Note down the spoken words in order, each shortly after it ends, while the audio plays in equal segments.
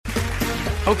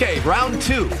Okay, round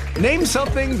two. Name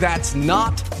something that's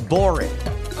not boring.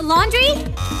 A laundry?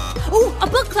 Ooh, a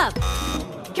book club.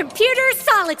 Computer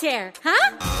solitaire,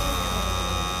 huh?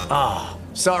 Ah,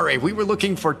 sorry, we were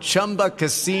looking for Chumba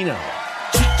Casino.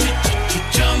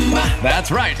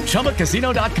 That's right,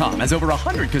 ChumbaCasino.com has over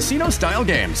 100 casino-style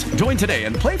games. Join today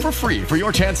and play for free for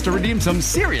your chance to redeem some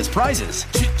serious prizes.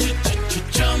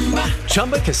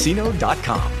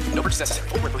 ChumbaCasino.com. No purchase necessary.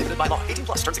 Void where prohibited by law. 18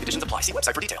 plus terms and conditions apply. See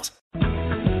website for details.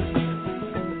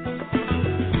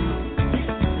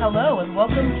 Hello and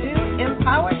welcome to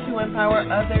Empower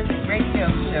Others radio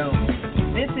show.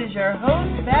 This is your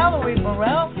host, Valerie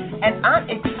Burrell, and I'm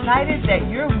excited that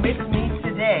you're with me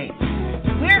today.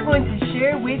 We're going to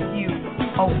share with you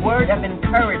a word of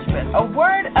encouragement, a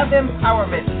word of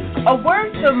empowerment, a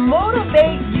word to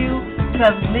motivate you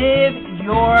to live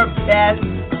your best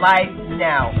life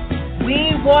now.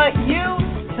 We want you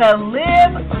to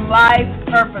live life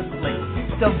purposely.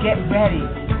 So get ready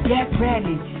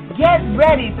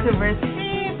to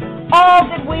receive all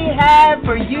that we have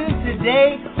for you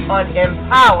today on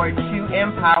Empower to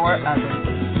Empower Others.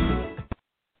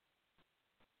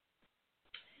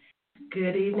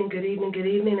 Good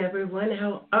evening, everyone.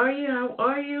 How are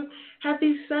you?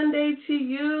 Happy Sunday to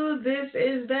you. This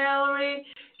is Valerie,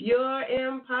 your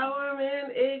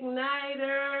Empowerment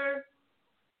Igniter.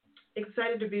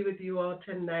 Excited to be with you all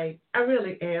tonight. I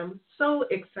really am so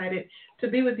excited to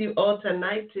be with you all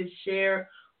tonight to share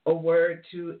a word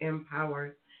to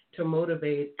empower, to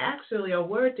motivate, actually a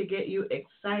word to get you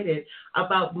excited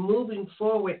about moving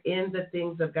forward in the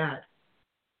things of God.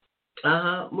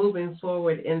 Moving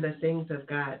forward in the things of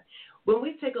God. When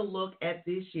we take a look at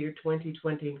this year,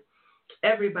 2020,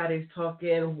 everybody's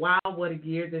talking, wow, what a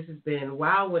year this has been.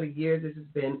 Wow, what a year this has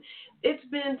been. It's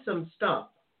been some stuff.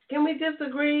 Can we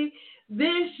disagree?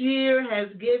 This year has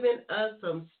given us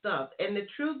some stuff. And the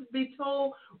truth be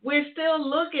told, we're still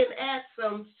looking at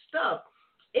some stuff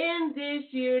in this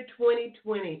year,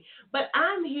 2020. But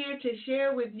I'm here to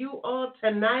share with you all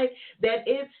tonight that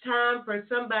it's time for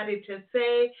somebody to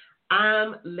say,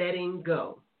 I'm letting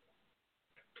go.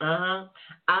 I'm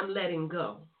letting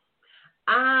go.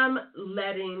 I'm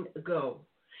letting go.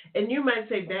 And you might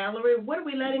say, Valerie, what are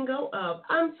we letting go of?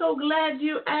 I'm so glad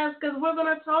you asked because we're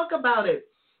going to talk about it.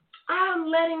 I'm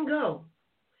letting go.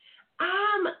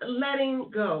 I'm letting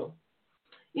go.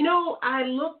 You know, I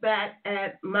look back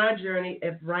at my journey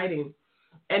of writing,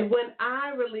 and when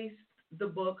I released the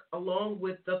book along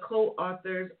with the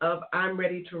co-authors of I'm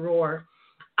Ready to Roar,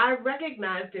 I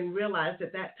recognized and realized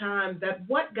at that time that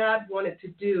what God wanted to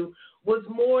do was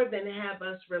more than have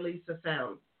us release a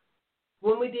sound.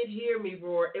 When we did Hear Me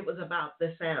Roar, it was about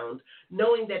the sound,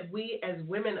 knowing that we as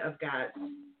women of God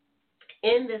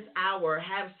in this hour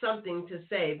have something to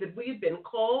say, that we've been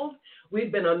called,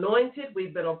 we've been anointed,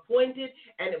 we've been appointed,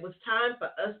 and it was time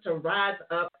for us to rise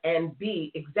up and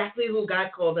be exactly who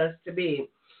God called us to be.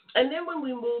 And then when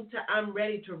we moved to I'm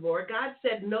Ready to Roar, God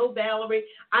said, no, Valerie,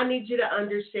 I need you to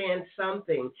understand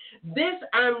something. This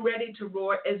I'm Ready to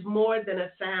Roar is more than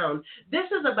a sound.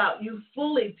 This is about you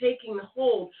fully taking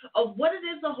hold of what it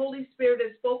is the Holy Spirit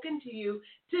has spoken to you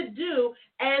to do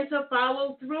and to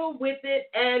follow through with it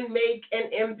and make an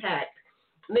impact.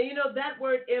 Now, you know, that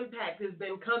word impact has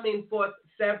been coming forth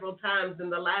several times in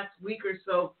the last week or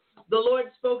so. The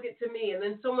Lord spoke it to me, and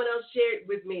then someone else shared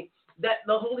with me that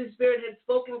the Holy Spirit had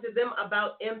spoken to them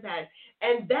about impact.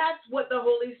 And that's what the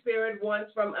Holy Spirit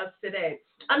wants from us today.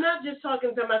 I'm not just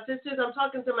talking to my sisters, I'm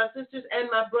talking to my sisters and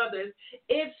my brothers.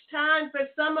 It's time for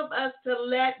some of us to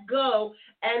let go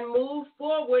and move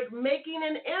forward, making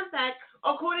an impact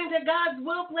according to God's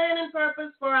will, plan, and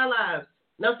purpose for our lives.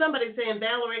 Now, somebody's saying,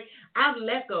 Valerie, I've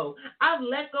let go. I've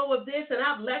let go of this, and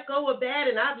I've let go of that,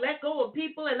 and I've let go of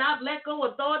people, and I've let go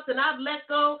of thoughts, and I've let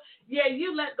go. Yeah,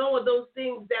 you let go of those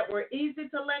things that were easy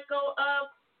to let go of,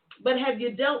 but have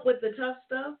you dealt with the tough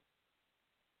stuff?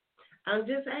 I'm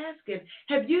just asking,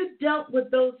 have you dealt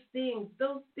with those things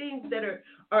that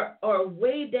are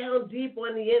way down deep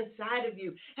on the inside of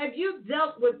you? Have you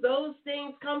dealt with those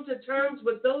things, come to terms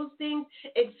with those things,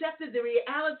 accepted the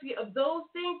reality of those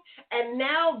things, and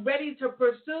now ready to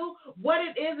pursue what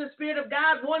it is the Spirit of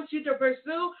God wants you to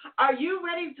pursue? Are you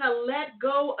ready to let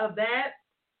go of that?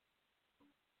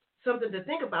 Something to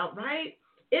think about, right?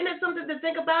 Isn't it something to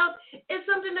think about? It's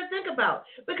something to think about.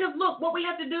 Because, look, what we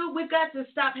have to do, we've got to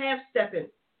stop half-stepping.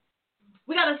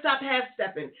 We got to stop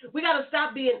half-stepping. We got to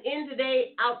stop being in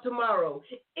today, out tomorrow.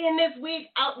 In this week,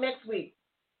 out next week.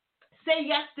 Say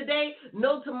yes today,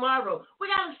 no tomorrow. We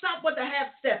got to stop with the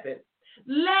half-stepping.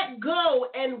 Let go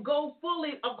and go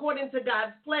fully according to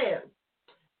God's plan.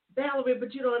 Valerie,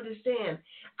 but you don't understand.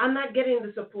 I'm not getting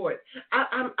the support.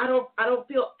 I don't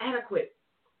feel adequate.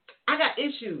 I got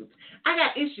issues. I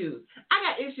got issues. I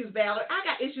got issues, Valerie. I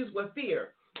got issues with fear.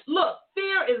 Look,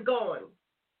 fear is gone.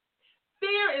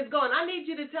 Fear is gone. I need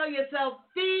you to tell yourself,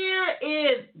 fear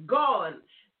is gone.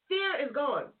 Fear is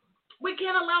gone. We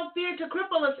can't allow fear to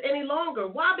cripple us any longer.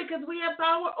 Why? Because we have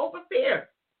power over fear.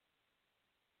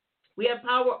 We have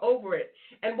power over it.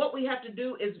 And what we have to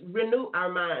do is renew our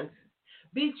minds.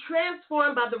 Be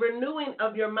transformed by the renewing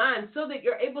of your mind so that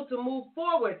you're able to move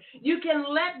forward. You can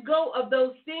let go of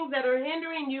those things that are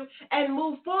hindering you and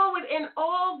move forward in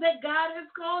all that God has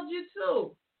called you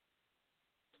to.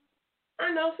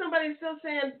 I know somebody's still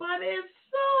saying, but it's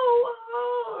so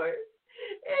hard.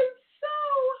 It's so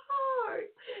hard.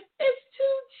 It's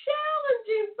too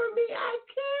challenging for me. I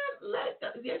can't let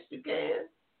go. Yes, you can.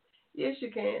 Yes, you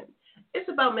can. It's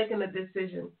about making a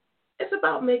decision. It's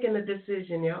about making a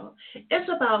decision, y'all. It's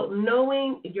about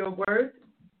knowing your worth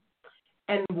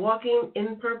and walking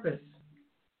in purpose.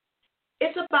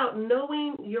 It's about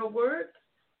knowing your worth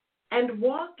and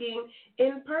walking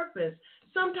in purpose.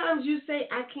 Sometimes you say,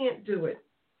 I can't do it.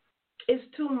 It's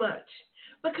too much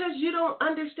because you don't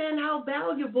understand how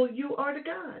valuable you are to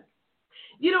God.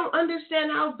 You don't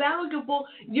understand how valuable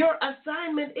your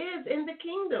assignment is in the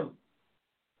kingdom.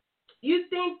 You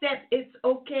think that it's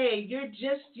okay, you're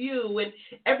just you, and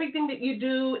everything that you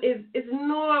do is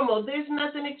normal. There's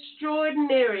nothing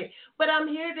extraordinary. But I'm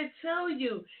here to tell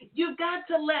you, you've got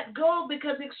to let go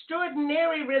because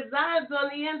extraordinary resides on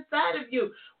the inside of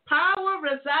you. Power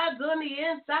resides on the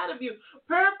inside of you.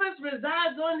 Purpose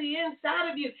resides on the inside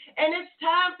of you. And it's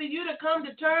time for you to come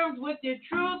to terms with your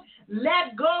truth,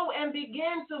 let go, and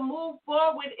begin to move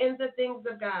forward in the things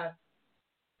of God.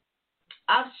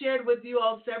 I've shared with you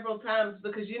all several times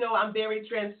because you know I'm very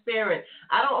transparent.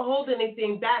 I don't hold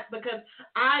anything back because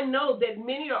I know that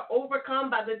many are overcome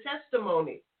by the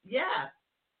testimony. Yeah.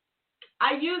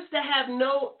 I used to have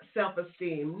no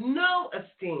self-esteem, no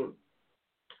esteem.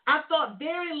 I thought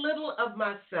very little of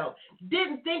myself.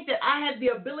 Didn't think that I had the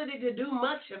ability to do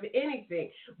much of anything.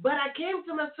 But I came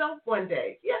to myself one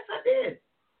day. Yes, I did.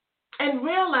 And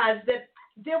realized that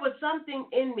there was something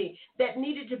in me that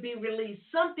needed to be released,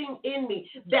 something in me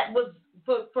that was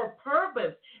for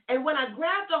purpose. And when I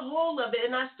grabbed a hold of it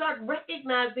and I started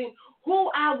recognizing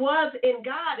who I was in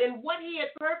God and what He had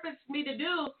purposed me to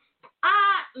do,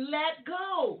 I let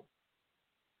go.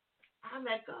 I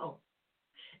let go.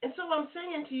 And so I'm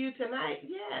saying to you tonight,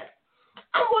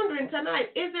 I'm wondering tonight,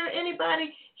 is there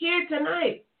anybody here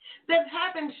tonight that's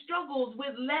having struggles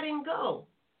with letting go?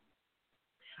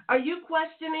 Are you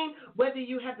questioning whether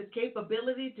you have the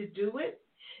capability to do it?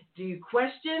 Do you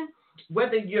question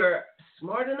whether you're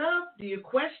smart enough? Do you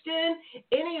question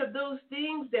any of those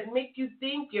things that make you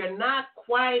think you're not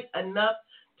quite enough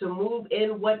to move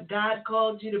in what God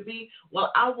called you to be?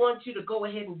 Well, I want you to go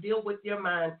ahead and deal with your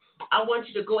mind. I want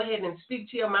you to go ahead and speak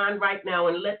to your mind right now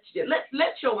and let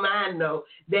your mind know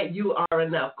that you are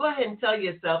enough. Go ahead and tell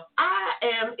yourself, I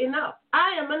am enough.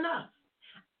 I am enough.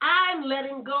 I'm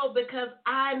letting go because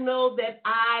I know that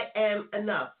I am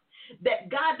enough.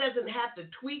 That God doesn't have to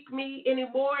tweak me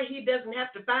anymore. He doesn't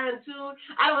have to fine-tune.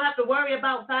 I don't have to worry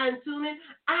about fine-tuning.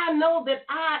 I know that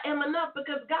I am enough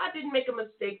because God didn't make a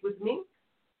mistake with me.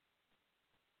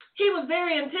 He was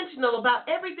very intentional about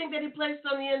everything that He placed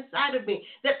on the inside of me,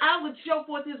 that I would show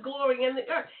forth His glory in the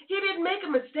earth. He didn't make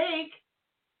a mistake.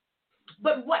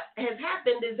 But what has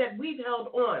happened is that we've held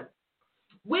on.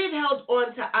 We've held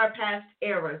on to our past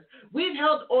errors. We've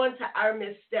held on to our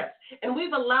missteps. And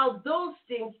we've allowed those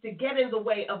things to get in the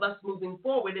way of us moving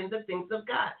forward in the things of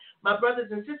God. My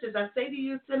brothers and sisters, I say to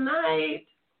you tonight,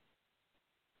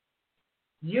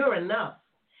 you're enough.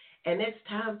 And it's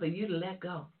time for you to let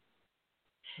go.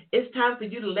 It's time for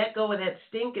you to let go of that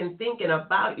stinking thinking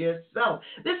about yourself.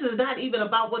 This is not even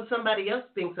about what somebody else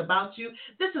thinks about you.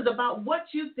 This is about what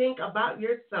you think about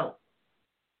yourself.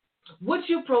 What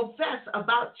you profess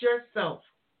about yourself,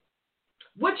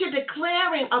 what you're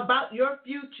declaring about your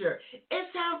future.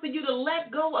 It's time for you to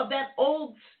let go of that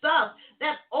old stuff,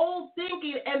 that old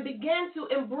thinking, and begin to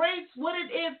embrace what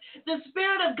it is the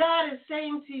Spirit of God is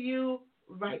saying to you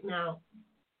right now.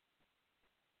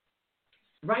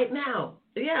 Right now.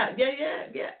 Yeah.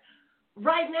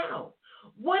 Right now.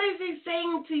 What is He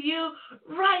saying to you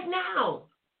right now?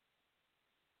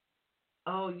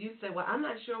 Oh, you say, well, I'm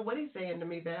not sure what He's saying to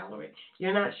me, Valerie.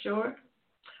 You're not sure?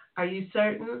 Are you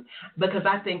certain? Because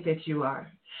I think that you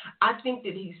are. I think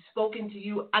that He's spoken to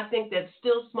you. I think that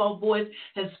still small voice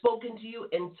has spoken to you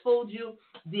and told you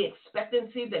the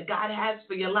expectancy that God has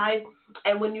for your life.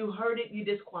 And when you heard it, you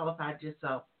disqualified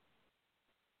yourself.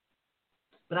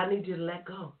 But I need you to let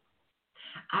go.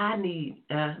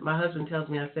 My husband tells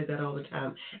me I say that all the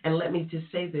time. And let me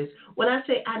just say this. When I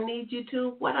say I need you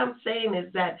to, what I'm saying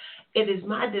is that it is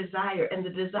my desire and the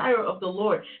desire of the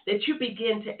Lord that you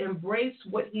begin to embrace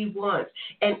what he wants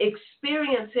and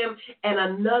experience him in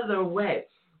another way.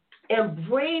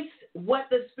 Embrace what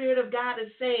the Spirit of God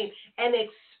is saying and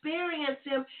experience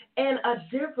him in a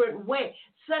different way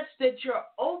such that you're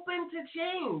open to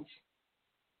change.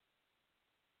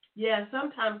 Yeah,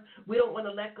 sometimes we don't want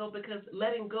to let go because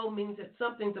letting go means that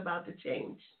something's about to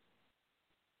change.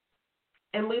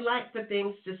 And we like for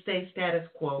things to stay status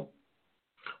quo.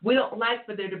 We don't like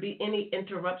for there to be any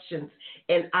interruptions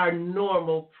in our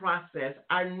normal process,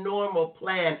 our normal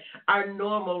plan, our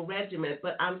normal regimen.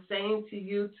 But I'm saying to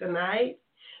you tonight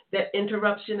that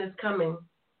interruption is coming.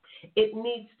 It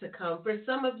needs to come. For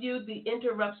some of you, the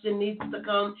interruption needs to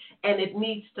come, and it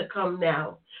needs to come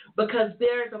now. Because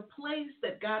there's a place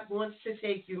that God wants to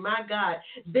take you. My God,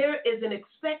 there is an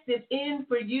expected end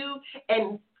for you,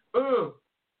 and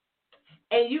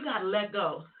you got to let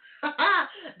go.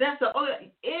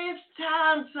 It's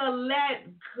time to let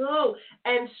go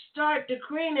and start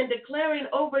decreeing and declaring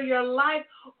over your life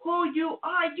who you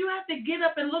are. You have to get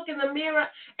up and look in the mirror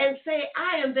and say,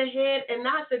 I am the head and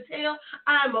not the tail.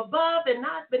 I am above and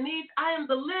not beneath. I am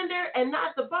the lender and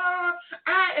not the borrower.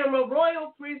 I am a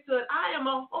royal priesthood. I am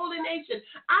a holy nation.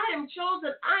 I am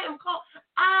chosen. I am called.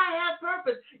 I have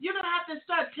purpose. You're going to have to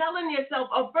start telling yourself,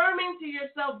 affirming to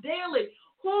yourself daily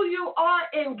who you are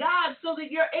in God so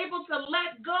that you're able to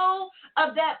let go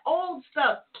of that old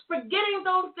stuff, forgetting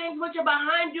those things which are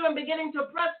behind you and beginning to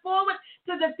press forward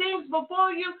to the things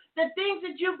before you, the things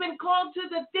that you've been called to,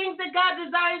 the things that God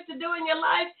desires to do in your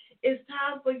life. It's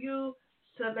time for you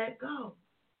to let go.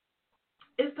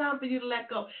 It's time for you to let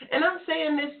go. And I'm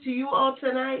saying this to you all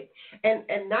tonight, and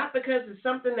not because it's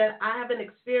something that I haven't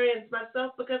experienced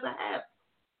myself, because I have.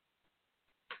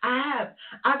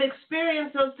 I've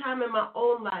experienced those times in my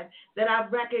own life that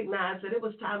I've recognized that it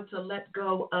was time to let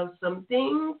go of some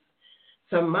things,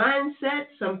 some mindsets,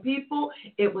 some people.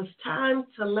 It was time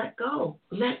to let go.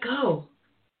 Let go.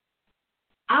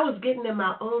 I was getting in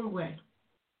my own way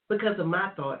because of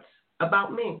my thoughts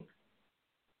about me.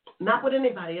 Not what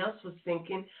anybody else was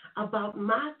thinking, about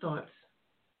my thoughts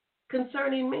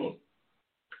concerning me.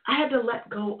 I had to let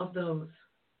go of those.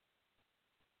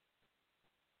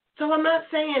 So I'm not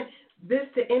saying this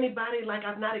to anybody like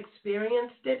I've not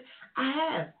experienced it. I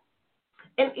have.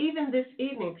 And even this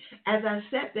evening, as I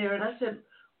sat there and I said,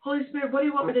 Holy Spirit, what do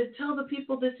you want me to tell the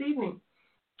people this evening?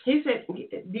 He said,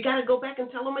 you got to go back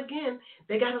and tell them again.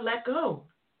 They got to let go.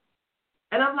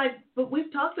 And I'm like, but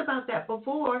we've talked about that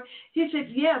before. He said,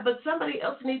 yeah, but somebody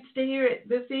else needs to hear it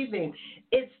this evening.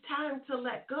 It's time to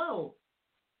let go.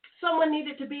 Someone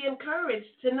needed to be encouraged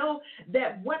to know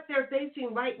that what they're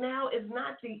facing right now is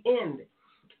not the end.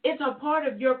 It's a part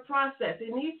of your process.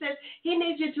 And he says he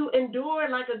needs you to endure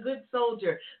like a good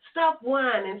soldier. Stop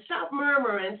whining, stop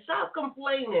murmuring, stop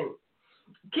complaining.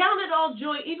 Count it all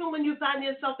joy even when you find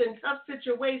yourself in tough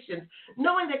situations,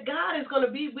 knowing that God is going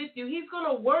to be with you. He's going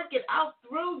to work it out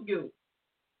through you.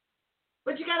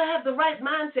 But you got to have the right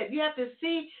mindset. You have to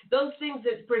see those things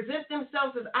that present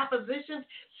themselves as oppositions,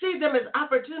 see them as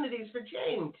opportunities for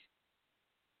change.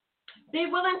 Be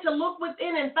willing to look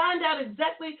within and find out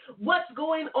exactly what's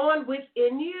going on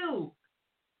within you.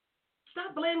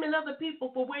 Stop blaming other people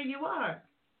for where you are.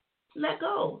 Let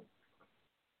go.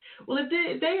 Well,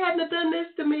 if they hadn't done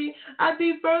this to me, I'd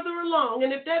be further along.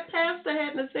 And if that pastor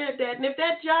hadn't said that, and if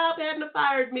that job hadn't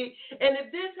fired me, and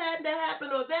if this hadn't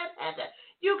happened or that hadn't,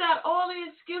 you got all the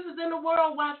excuses in the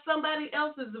world why somebody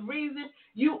else is the reason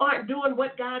you aren't doing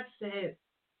what God said.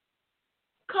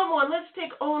 Come on, let's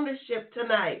take ownership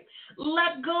tonight.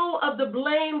 Let go of the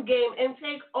blame game and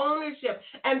take ownership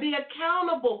and be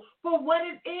accountable for what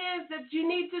it is that you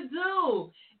need to do.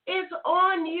 It's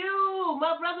on you,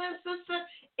 my brother and sister.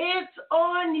 It's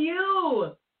on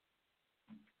you.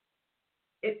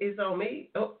 It is on me.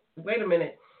 Oh, wait a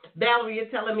minute. Valerie, you're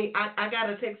telling me I got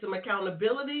to take some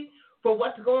accountability for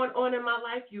what's going on in my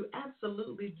life? You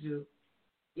absolutely do.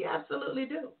 You absolutely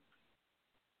do.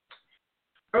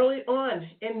 Early on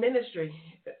in ministry,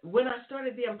 when I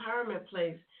started the empowerment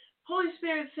place, Holy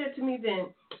Spirit said to me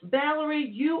then, Valerie,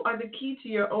 you are the key to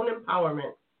your own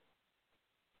empowerment.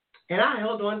 And I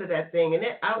held on to that thing, and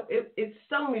it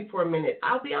stung me for a minute.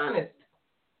 I'll be honest.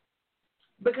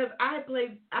 Because I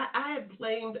had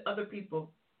blamed other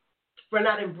people for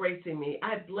not embracing me. I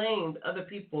had blamed other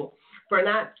people for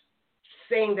not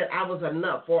saying that I was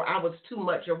enough or I was too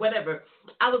much or whatever.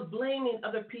 I was blaming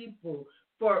other people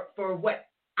for what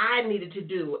I needed to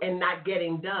do and not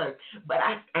getting done. But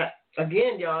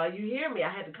Again, y'all, you hear me.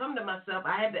 I had to come to myself.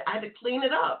 I had to clean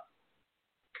it up.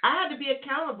 I had to be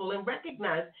accountable and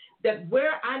recognize that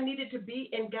where I needed to be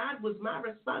in God was my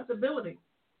responsibility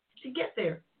to get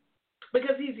there.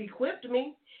 Because He's equipped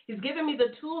me. He's given me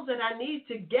the tools that I need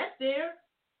to get there.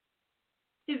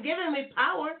 He's given me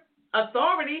power,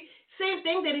 authority, same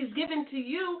thing that He's given to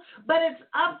you, but it's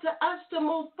up to us to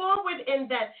move forward in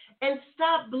that and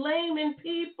stop blaming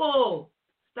people.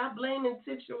 Stop blaming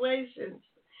situations.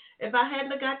 If I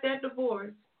hadn't got that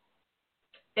divorce,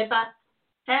 if I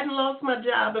hadn't lost my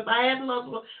job, if I hadn't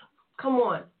lost, come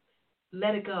on,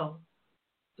 let it go.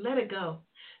 Let it go.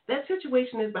 That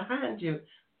situation is behind you.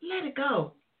 Let it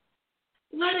go.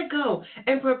 Let it go.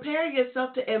 And prepare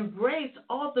yourself to embrace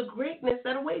all the greatness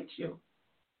that awaits you.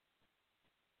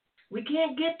 We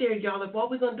can't get there, y'all, if all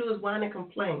we're going to do is whine and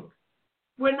complain.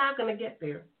 We're not going to get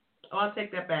there. Oh, I'll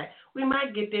take that back. We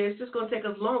might get there. It's just going to take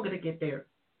us longer to get there.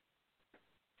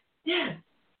 Yeah.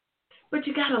 But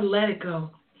you got to let it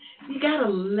go. You got to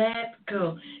let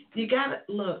go. You got to,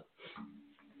 look,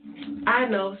 I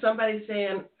know somebody's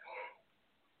saying,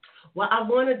 well, I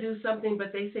want to do something,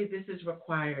 but they say this is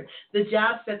required. The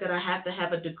job said that I have to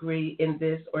have a degree in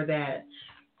this or that.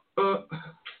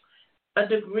 A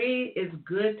degree is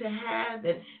good to have,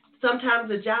 and sometimes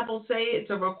the job will say it's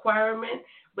a requirement,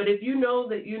 but if you know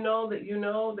that you know that you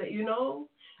know that you know,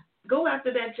 go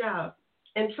after that job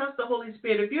and trust the Holy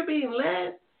Spirit. If you're being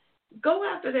led, go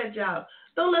after that job.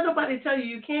 Don't let nobody tell you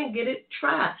you can't get it.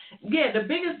 Try. Yeah, the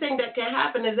biggest thing that can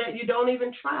happen is that you don't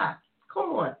even try.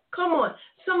 Come on. Come on.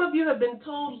 Some of you have been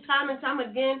told time and time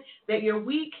again that you're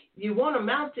weak, you won't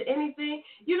amount to anything.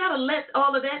 You got to let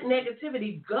all of that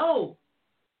negativity go.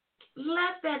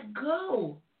 Let that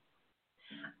go.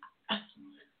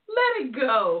 Let it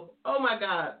go. Oh, my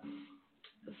God.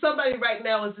 Somebody right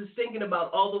now is just thinking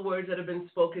about all the words that have been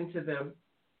spoken to them.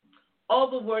 All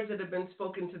the words that have been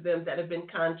spoken to them that have been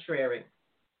contrary.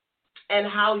 And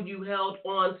how you held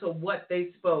on to what they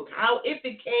spoke. How it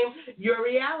became your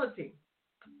reality.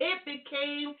 It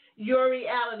became your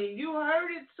reality. You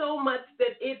heard it so much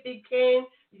that it became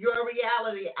your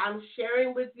reality. I'm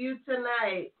sharing with you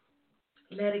tonight.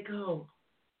 Let it go.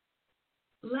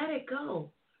 Let it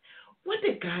go. What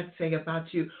did God say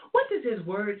about you? What does His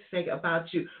Word say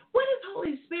about you? What is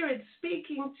Holy Spirit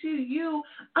speaking to you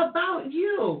about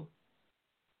you?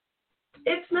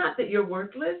 It's not that you're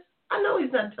worthless. I know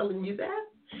He's not telling you that.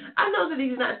 I know that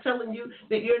He's not telling you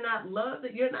that you're not loved,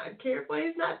 that you're not cared for.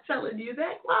 He's not telling you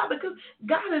that. Why? Because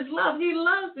God is love. He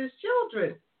loves His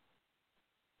children.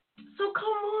 So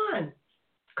come on.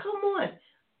 Come on.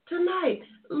 Tonight,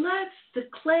 let's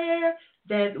declare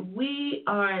that we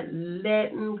are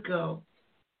letting go.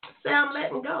 Say, I'm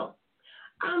letting go.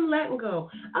 I'm letting go.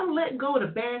 I'm letting go of the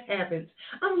bad habits.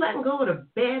 I'm letting go of the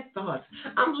bad thoughts.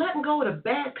 I'm letting go of the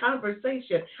bad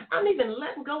conversation. I'm even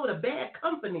letting go of the bad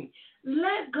company.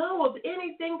 Let go of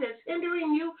anything that's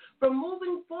hindering you from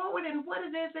moving forward in what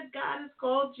it is that God has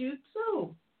called you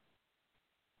to.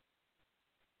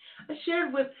 I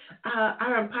shared with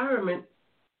our Empowerment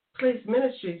Place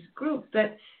Ministries group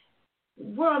that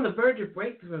we're on the verge of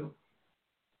breakthrough.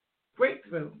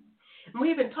 Breakthrough. And we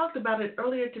even talked about it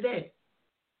earlier today.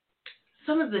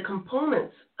 Some of the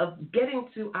components of getting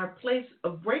to our place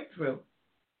of breakthrough.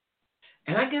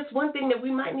 And I guess one thing that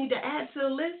we might need to add to the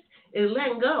list is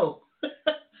letting go.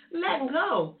 Letting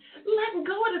go. Letting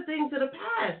go of the things of the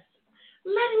past.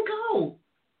 Letting go.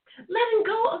 Letting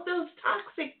go of those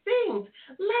toxic things.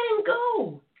 Letting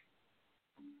go.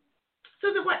 So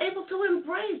that we're able to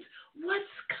embrace what's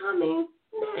coming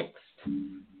next.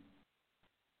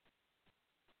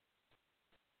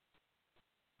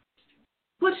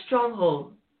 What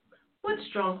stronghold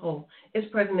is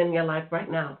present in your life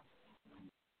right now?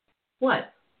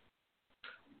 What?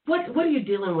 What are you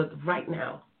dealing with right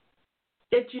now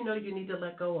that you know you need to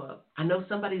let go of? I know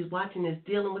somebody's watching is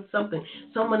dealing with something.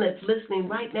 Someone that's listening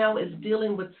right now is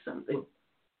dealing with something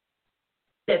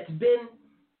that's been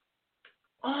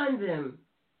on them.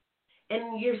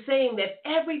 And you're saying that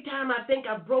every time I think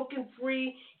I've broken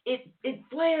free, it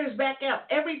flares back out.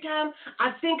 Every time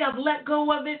I think I've let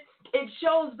go of it, it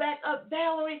shows back up.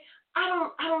 Valerie, I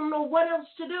don't know what else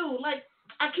to do. Like,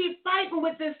 I keep fighting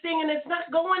with this thing and it's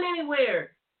not going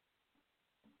anywhere.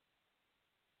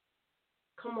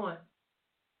 Come on.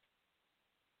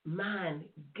 Mind,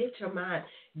 get your mind,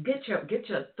 get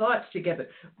your thoughts together,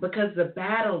 because the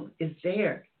battle is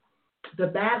there. The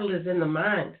battle is in the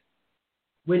mind.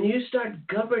 When you start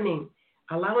governing,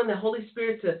 allowing the Holy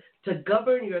Spirit to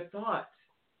govern your thoughts,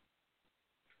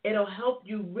 it'll help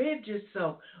you rid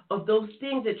yourself of those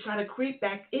things that try to creep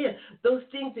back in, those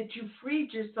things that you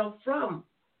freed yourself from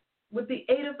with the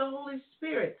aid of the Holy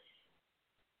Spirit.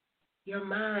 Your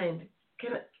mind.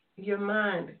 Your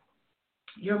mind.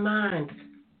 Your mind.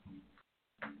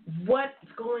 What's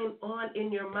going on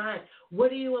in your mind?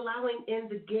 What are you allowing in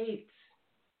the gates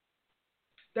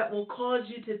that will cause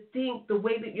you to think the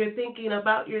way that you're thinking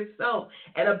about yourself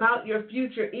and about your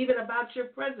future, even about your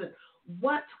present?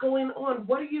 What's going on?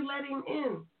 What are you letting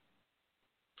in?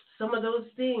 Some of those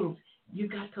things you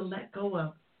got to let go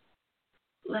of.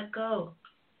 Let go.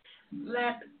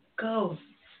 Let go.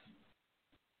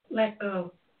 Let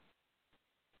go.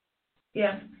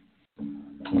 Yeah.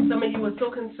 Some of you are so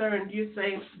concerned. You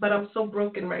say, but I'm so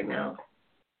broken right now.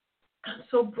 I'm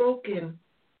so broken.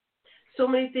 So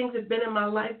many things have been in my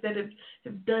life that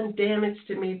have done damage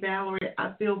to me, Valerie.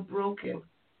 I feel broken.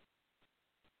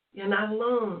 You're not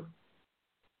alone.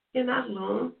 You're not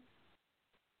alone.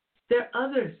 There are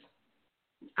others.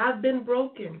 I've been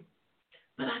broken.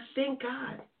 But I thank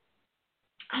God.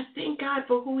 I thank God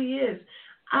for who He is.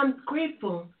 I'm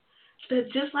grateful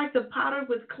that just like the potter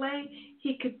with clay,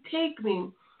 He could take me,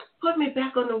 put me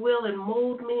back on the wheel and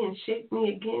mold me and shape me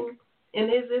again in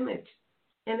His image,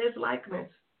 in His likeness,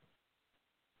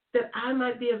 that I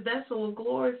might be a vessel of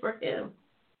glory for Him.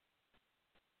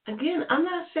 Again, I'm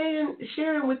not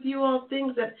sharing with you all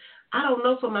things that I don't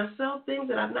know for myself, things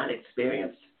that I've not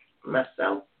experienced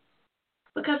myself,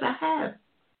 because I have.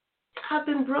 I've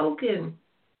been broken.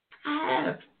 I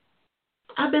have.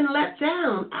 I've been let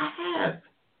down. I have.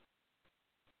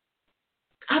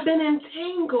 I've been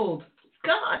entangled.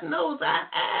 God knows I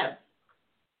have.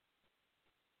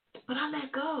 But I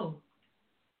let go.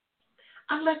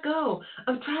 I let go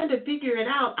of trying to figure it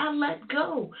out. I let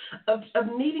go of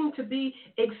needing to be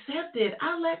accepted.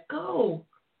 I let go.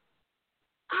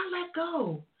 I let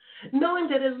go. Knowing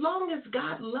that as long as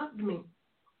God loved me,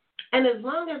 and as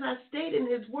long as I stayed in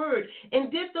His word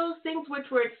and did those things which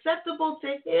were acceptable to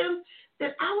Him,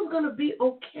 that I was going to be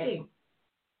okay.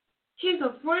 He's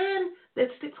a friend that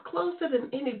sticks closer than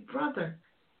any brother.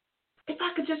 If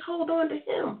I could just hold on to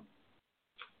Him,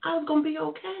 I was going to be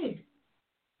okay.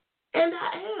 And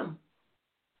I am.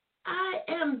 I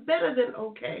am better than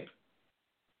okay.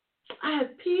 I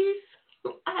have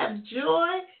peace. I have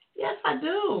joy. Yes, I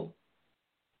do.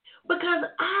 Because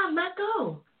I let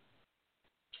go.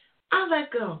 I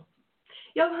let go.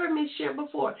 Y'all heard me share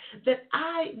before that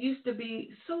I used to be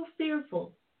so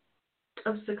fearful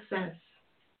of success.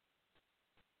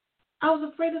 I was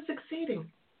afraid of succeeding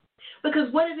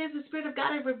because what it is the Spirit of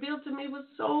God had revealed to me was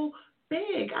so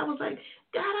big. I was like,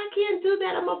 God, I can't do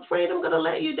that. I'm afraid I'm going to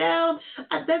let you down.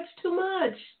 That's too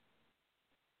much.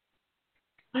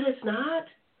 But it's not.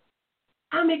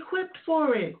 I'm equipped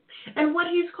for it. And what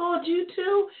He's called you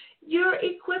to, you're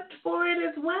equipped for it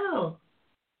as well.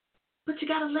 But you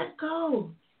got to let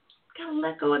go. You got to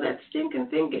let go of that stinking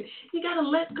thinking. You got to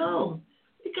let go.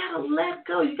 You got to let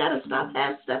go. You got to stop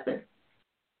half-stepping.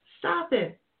 Stop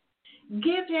it.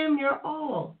 Give Him your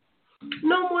all.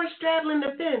 No more straddling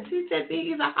the fence. He said,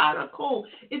 be either hot or cold.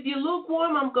 If you're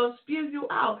lukewarm, I'm going to spew you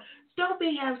out. Don't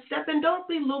be half-stepping. Don't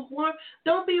be lukewarm.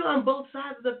 Don't be on both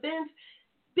sides of the fence.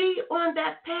 Be on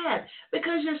that path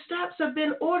because your steps have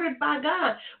been ordered by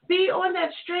God. Be on that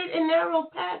straight and narrow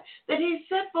path that He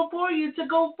set before you to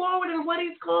go forward in what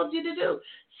He's called you to do.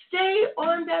 Stay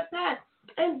on that path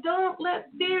and don't let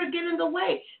fear get in the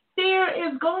way.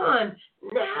 Fear is gone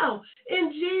now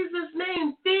in Jesus'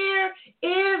 name. Fear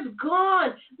is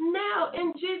gone now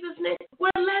in Jesus' name. We're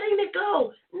letting it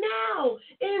go now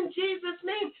in Jesus'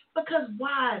 name because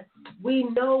why? We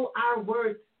know our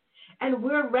worth. And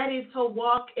we're ready to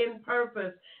walk in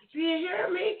purpose. Do you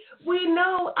hear me? We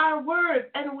know our worth,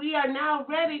 and we are now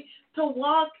ready to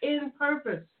walk in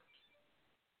purpose.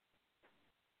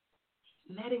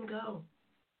 Letting go.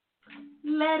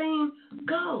 Letting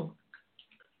go.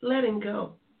 Letting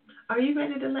go. Are you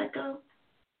ready to let go?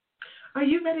 Are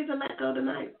you ready to let go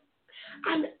tonight?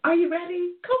 Are you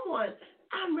ready? Come on.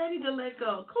 I'm ready to let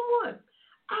go. Come on.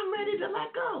 I'm ready to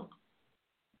let go.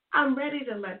 I'm ready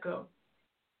to let go.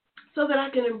 So that I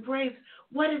can embrace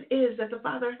what it is that the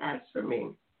Father has for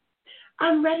me.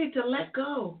 I'm ready to let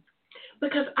go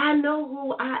because I know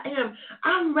who I am.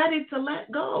 I'm ready to let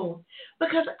go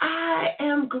because I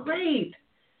am great.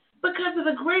 Because of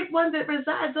the great one that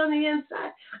resides on the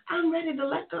inside, I'm ready to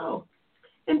let go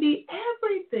and be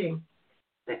everything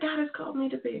that God has called me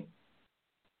to be.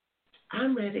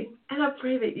 I'm ready, and I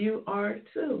pray that you are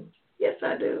too. Yes,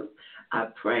 I do. I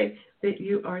pray that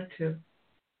you are too.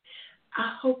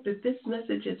 I hope that this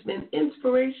message has been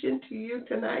inspiration to you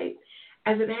tonight,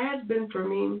 as it has been for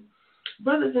me.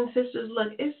 Brothers and sisters, look,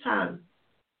 it's time.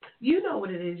 You know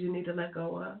what it is you need to let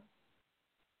go of.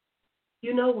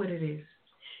 You know what it is.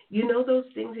 You know those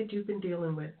things that you've been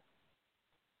dealing with.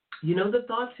 You know the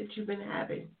thoughts that you've been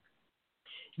having.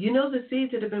 You know the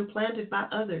seeds that have been planted by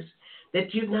others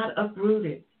that you've not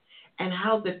uprooted, and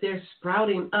how that they're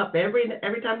sprouting up.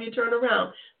 Every time you turn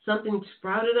around, something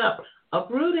sprouted up.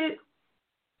 Uproot it,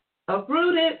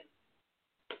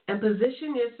 and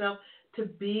position yourself to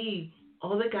be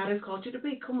all that God has called you to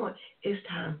be. Come on, it's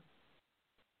time.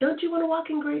 Don't you want to walk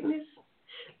in greatness?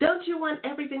 Don't you want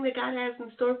everything that God has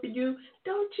in store for you?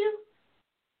 Don't you?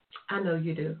 I know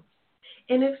you do.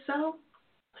 And if so,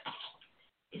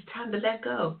 it's time to let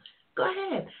go. Go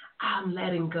ahead. I'm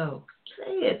letting go.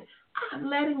 Say it. I'm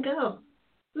letting go.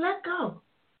 Let go.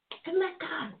 And let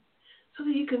God. So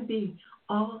that you can be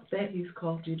all that He's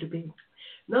called you to be.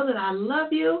 Know that I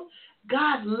love you.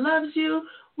 God loves you.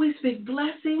 We speak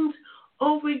blessings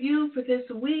over you for this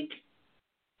week.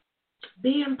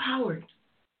 Be empowered.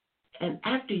 And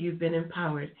after you've been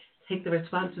empowered, take the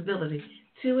responsibility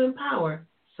to empower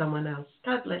someone else.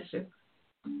 God bless you.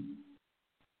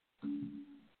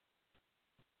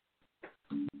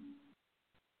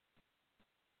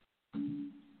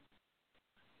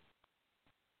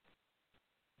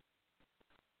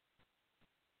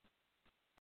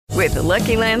 With the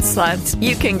Lucky Land Slots,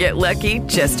 you can get lucky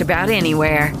just about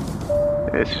anywhere.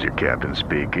 This is your captain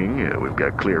speaking. We've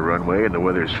got clear runway and the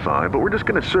weather's fine, but we're just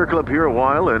going to circle up here a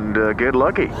while and get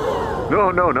lucky.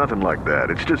 No, nothing like that.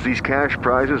 It's just these cash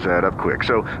prizes add up quick.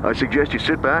 So I suggest you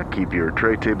sit back, keep your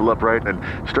tray table upright, and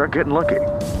start getting lucky.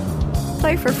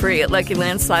 Play for free at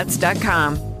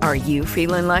LuckyLandSlots.com. Are you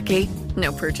feeling lucky?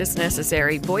 No purchase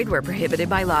necessary. Void where prohibited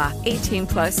by law.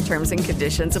 18+ terms and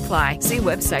conditions apply. See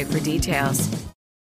website for details.